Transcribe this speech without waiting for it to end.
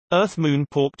Earth-Moon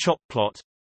pork chop plot.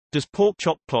 Does pork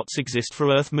chop plots exist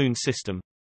for Earth-Moon system?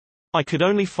 I could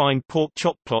only find pork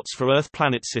chop plots for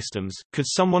Earth-planet systems. Could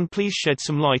someone please shed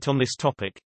some light on this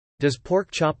topic? Does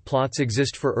pork chop plots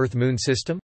exist for Earth-Moon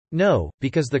system? No,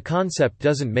 because the concept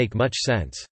doesn't make much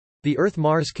sense. The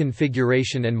Earth-Mars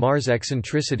configuration and Mars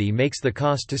eccentricity makes the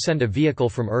cost to send a vehicle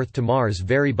from Earth to Mars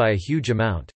vary by a huge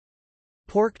amount.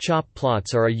 Pork chop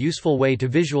plots are a useful way to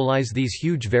visualize these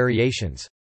huge variations.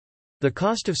 The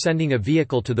cost of sending a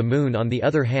vehicle to the Moon, on the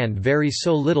other hand, varies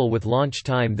so little with launch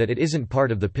time that it isn't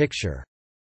part of the picture.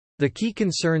 The key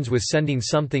concerns with sending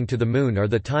something to the Moon are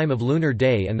the time of lunar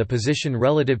day and the position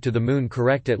relative to the Moon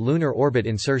correct at lunar orbit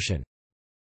insertion.